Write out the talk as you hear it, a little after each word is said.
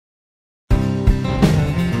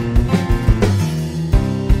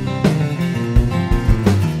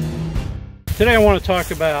Today I want to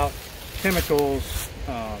talk about chemicals,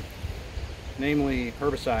 namely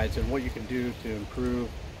herbicides, and what you can do to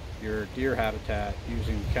improve your deer habitat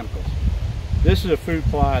using chemicals. This is a food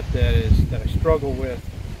plot that I struggle with.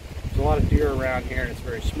 There's a lot of deer around here and it's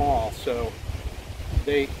very small, so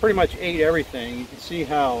they pretty much ate everything. You can see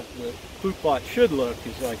how the food plot should look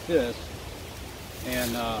is like this,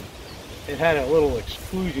 and it had a little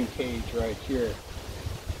exclusion cage right here.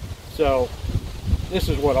 So this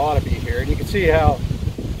is what ought to be here, and you can see how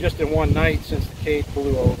just in one night since the cage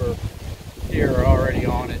blew over, the deer are already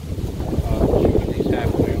on it, chewing these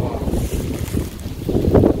halfway off.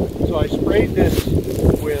 So I sprayed this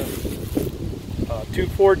with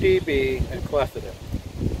 2,4-DB and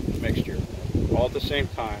clethedim mixture all at the same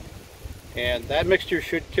time, and that mixture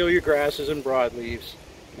should kill your grasses and broadleaves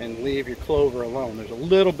and leave your clover alone. There's a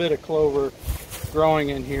little bit of clover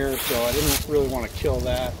growing in here, so I didn't really want to kill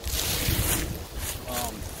that.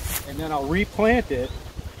 And then I'll replant it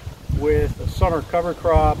with a summer cover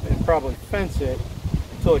crop and probably fence it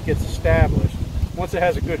until it gets established. Once it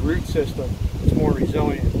has a good root system, it's more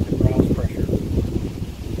resilient to browse pressure.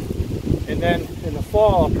 And then in the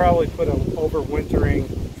fall, I'll probably put an overwintering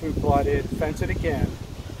food plot in, fence it again,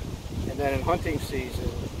 and then in hunting season,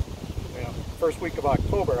 first week of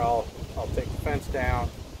October, I'll take the fence down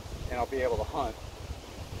and I'll be able to hunt.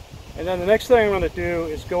 And then the next thing I'm going to do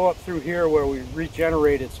is go up through here where we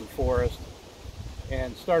regenerated some forest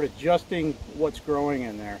and start adjusting what's growing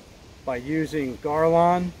in there by using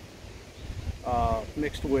Garlon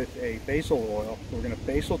mixed with a basil oil. We're going to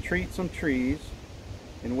basil treat some trees,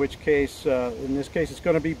 in which case, in this case, it's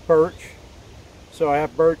going to be birch. So I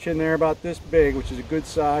have birch in there about this big, which is a good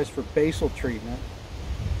size for basil treatment.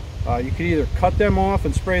 You can either cut them off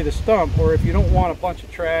and spray the stump, or if you don't want a bunch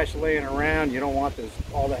of trash laying around, you don't want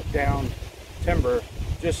all that down timber,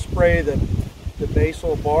 just spray the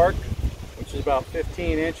basal bark, which is about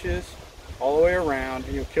 15 inches all the way around,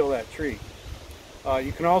 and you'll kill that tree.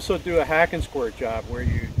 You can also do a hack and squirt job where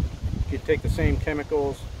you take the same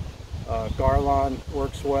chemicals. Garlon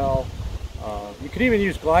works well. You could even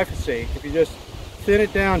use glyphosate if you just thin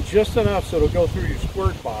it down just enough so it'll go through your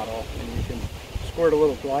squirt bottle, and you can squirt a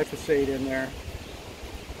little glyphosate in there.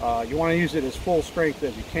 You want to use it as full strength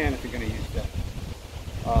as you can if you're going to use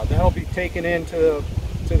that. That'll be taken into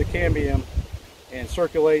the cambium and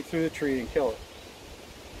circulate through the tree and kill it.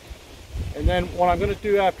 And then what I'm going to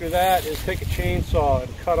do after that is take a chainsaw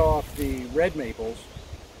and cut off the red maples.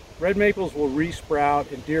 Red maples will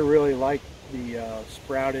re-sprout, and deer really like the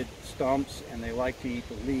sprouted stumps, and they like to eat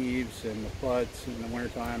the leaves and the buds in the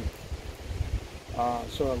wintertime.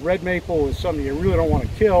 So a red maple is something you really don't want to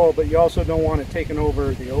kill, but you also don't want it taking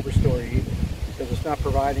over the overstory either, because it's not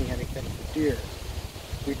providing anything for deer.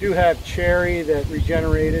 We do have cherry that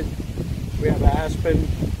regenerated. We have aspen.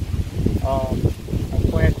 I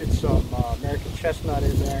planted some American chestnut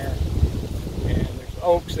in there, and there's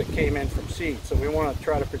oaks that came in from seed. So we want to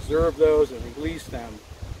try to preserve those and release them.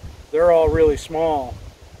 They're all really small,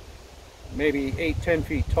 maybe 8-10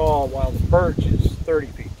 feet tall, while the birch is 30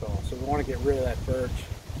 feet tall. So we want to get rid of that birch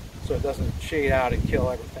so it doesn't shade out and kill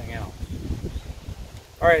everything else.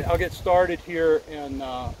 Alright, I'll get started here, and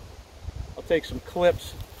I'll take some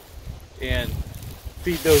clips and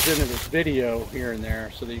feed those into this video here and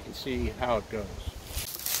there so that you can see how it goes.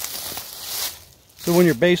 So when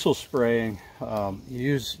you're basal spraying,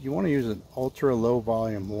 you want to use an ultra low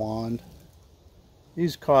volume wand.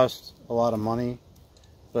 These cost a lot of money,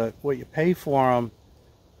 but what you pay for them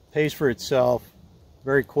pays for itself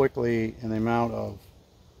very quickly in the amount of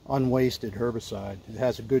unwasted herbicide. It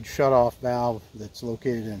has a good shutoff valve that's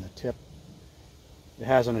located in the tip. It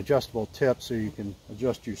has an adjustable tip so you can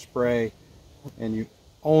adjust your spray, and you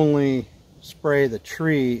only spray the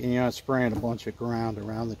tree and you're not spraying a bunch of ground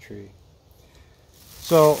around the tree.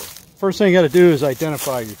 So first thing you got to do is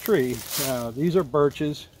identify your tree. These are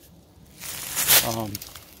birches.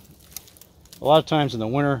 A lot of times in the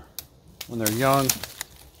winter when they're young,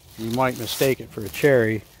 you might mistake it for a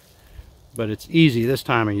cherry, but it's easy this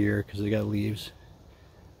time of year because they got leaves.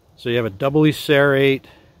 So you have a doubly serrate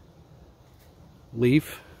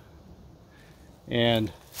leaf,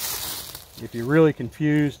 and if you're really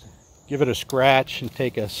confused, give it a scratch and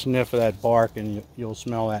take a sniff of that bark, and you'll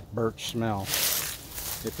smell that birch smell.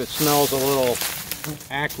 If it smells a little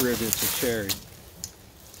acrid, it's a cherry.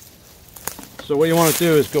 So what you want to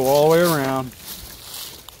do is go all the way around,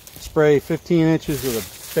 spray 15 inches of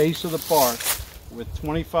the base of the bark with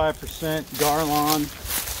 25% Garlon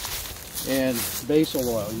and basil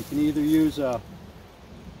oil. You can either use a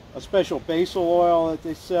special basil oil that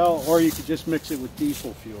they sell, or you could just mix it with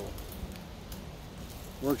diesel fuel.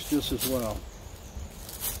 Works just as well.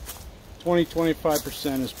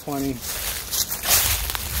 20-25% is plenty.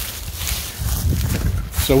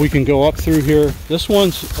 So we can go up through here. This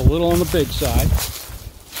one's a little on the big side.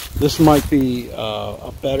 This might be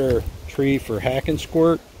a better tree for hack and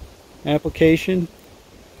squirt application,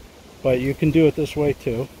 but you can do it this way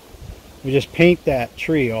too. We just paint that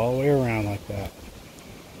tree all the way around like that.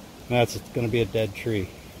 And that's going to be a dead tree.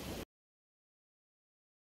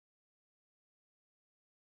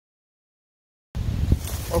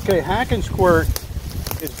 Okay, hack and squirt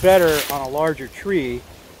is better on a larger tree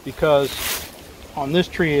because on this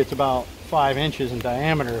tree it's about 5 inches in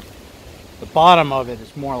diameter. The bottom of it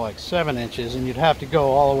is more like 7 inches, and you'd have to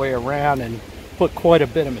go all the way around and put quite a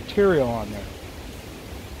bit of material on there.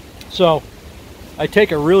 So I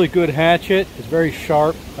take a really good hatchet. It's very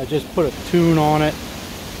sharp. I just put a tune on it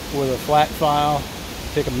with a flat file,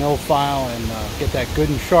 take a mill file, and get that good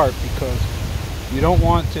and sharp, because you don't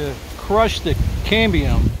want to crush the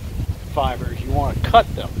cambium fibers. You want to cut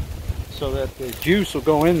them so that the juice will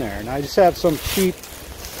go in there. And I just have some cheap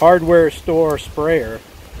hardware store sprayer,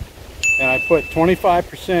 and I put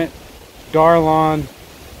 25% Darlon,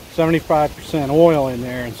 75% oil in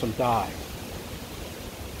there, and some dye.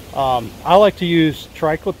 I like to use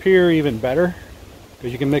Triclopyr even better,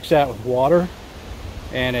 because you can mix that with water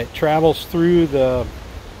and it travels through the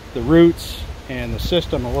roots and the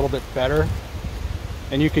system a little bit better.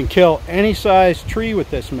 And you can kill any size tree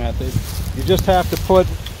with this method. You just have to put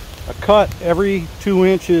a cut every 2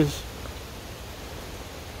 inches,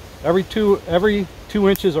 every two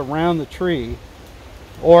inches around the tree,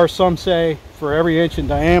 or some say for every inch in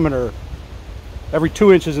diameter, every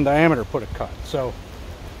 2 inches in diameter, put a cut. So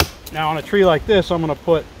now on a tree like this, I'm going to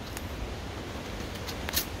put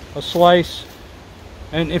a slice,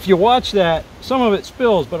 and if you watch that, some of it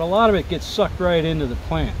spills, but a lot of it gets sucked right into the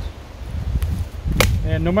plant.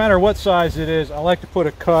 And no matter what size it is, I like to put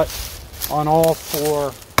a cut on all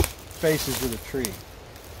 4 faces of the tree.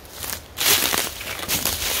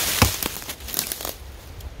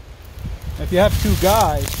 If you have 2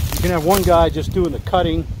 guys, you can have one guy just doing the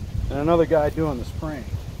cutting and another guy doing the spraying.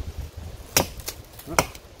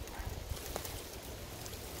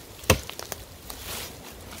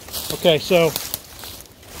 Okay, so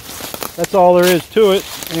that's all there is to it.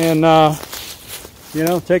 And you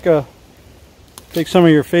know, take some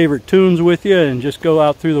of your favorite tunes with you and just go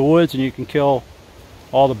out through the woods, and you can kill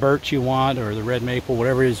all the birch you want, or the red maple,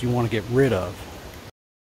 whatever it is you want to get rid of.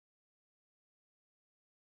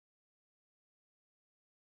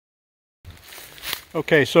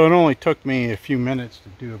 Okay, so it only took me a few minutes to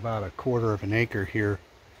do about 1/4 of an acre here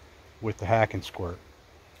with the hack and squirt.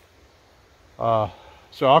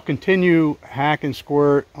 So I'll continue hack and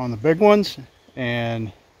squirt on the big ones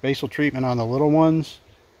and basal treatment on the little ones.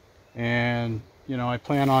 And you know, I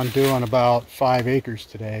plan on doing about 5 acres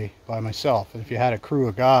today by myself. And if you had a crew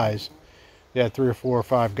of guys, you had 3 or 4 or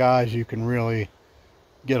 5 guys, you can really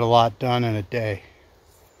get a lot done in a day.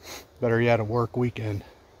 Better yet, a work weekend.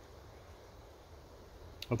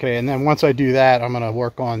 Okay, and then once I do that, I'm going to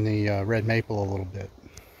work on the red maple a little bit.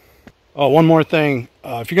 Oh, one more thing.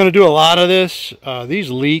 If you're going to do a lot of this, these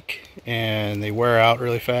leak and they wear out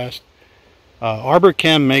really fast. Arbor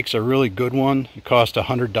Chem makes a really good one. It costs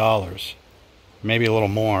 $100, maybe a little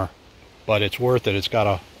more, but it's worth it. It's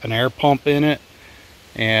got an air pump in it,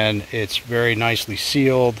 and it's very nicely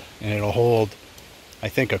sealed, and it'll hold, I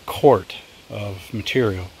think, 1 quart of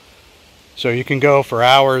material. So you can go for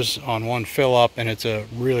hours on one fill up, and it's a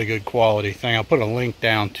really good quality thing. I'll put a link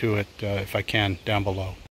down to it if I can down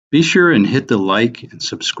below. Be sure and hit the like and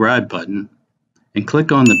subscribe button and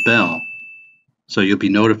click on the bell so you'll be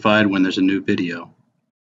notified when there's a new video.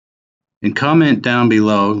 And comment down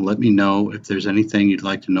below and let me know if there's anything you'd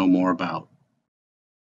like to know more about.